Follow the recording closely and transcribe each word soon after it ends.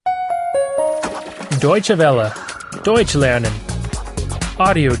Deutsche Welle. Deutsch lernen.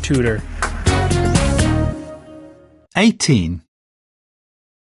 Audio tutor. 18.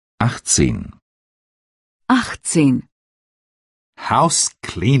 18. 18. House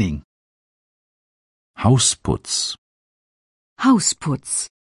cleaning. Hausputz. Hausputz.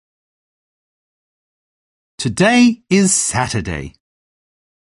 Today is Saturday.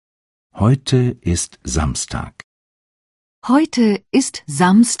 Heute ist Samstag. Heute ist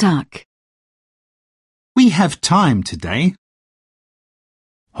Samstag. We have time today.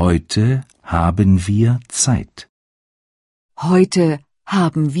 Heute haben wir Zeit. Heute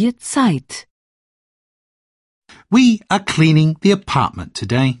haben wir Zeit. We are cleaning the apartment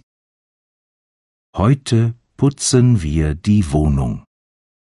today. Heute putzen wir die Wohnung.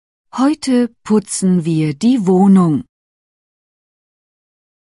 Heute putzen wir die Wohnung.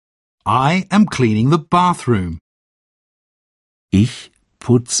 I am cleaning the bathroom. Ich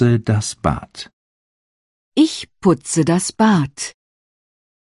putze das Bad. Ich putze das Bad.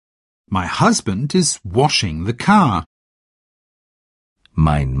 My husband is washing the car.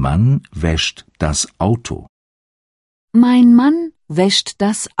 Mein Mann wäscht das Auto. Mein Mann wäscht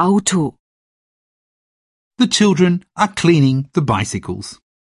das Auto. The children are cleaning the bicycles.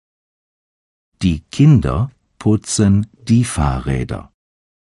 Die Kinder putzen die Fahrräder.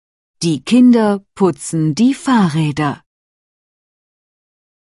 Die Kinder putzen die Fahrräder.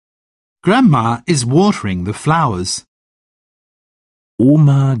 Grandma is watering the flowers.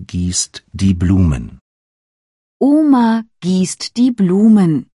 Oma gießt die Blumen. Oma gießt die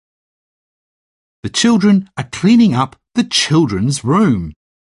Blumen. The children are cleaning up the children's room.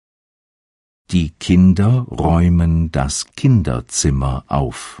 Die Kinder räumen das Kinderzimmer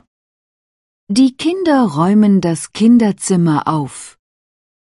auf. Die Kinder räumen das Kinderzimmer auf.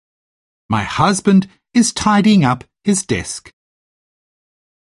 My husband is tidying up his desk.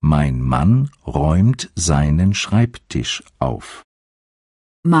 Mein Mann räumt seinen Schreibtisch auf.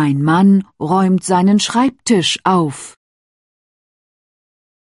 Mein Mann räumt seinen Schreibtisch auf.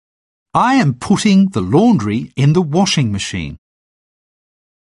 I am putting the laundry in the washing machine.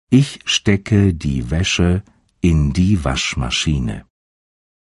 Ich stecke die Wäsche in die Waschmaschine.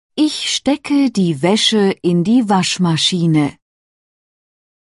 Ich stecke die Wäsche in die Waschmaschine.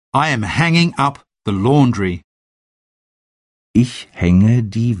 I am hanging up the laundry. Ich hänge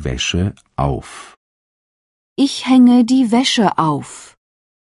die Wäsche auf. Ich hänge die Wäsche auf.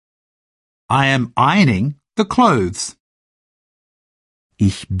 I am ironing the clothes.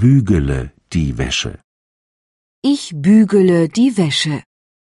 Ich bügele die Wäsche. Ich bügele die Wäsche.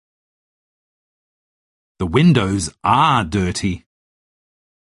 The windows are dirty.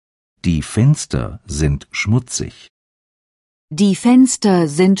 Die Fenster sind schmutzig. Die Fenster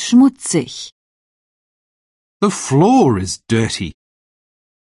sind schmutzig. The floor is dirty.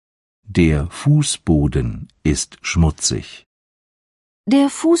 Der Fußboden ist schmutzig. Der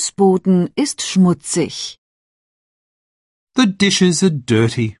Fußboden ist schmutzig. The dishes are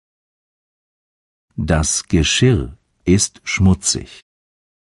dirty. Das Geschirr ist schmutzig.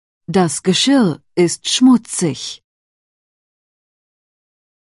 Das Geschirr ist schmutzig.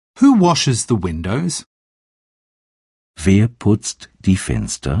 Who washes the windows? Wer putzt die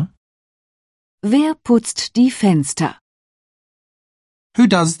Fenster? Wer putzt die Fenster? Who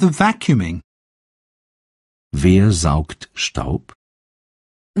does the vacuuming? Wer saugt Staub?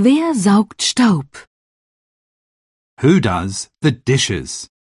 Wer saugt Staub? Who does the dishes?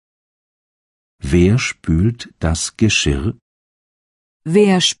 Wer spült das Geschirr?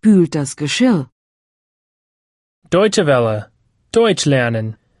 Wer spült das Geschirr? Deutsche Welle. Deutsch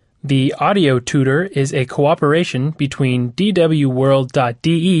lernen. The audio tutor is a cooperation between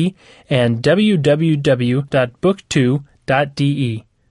dwworld.de and www.book2.de.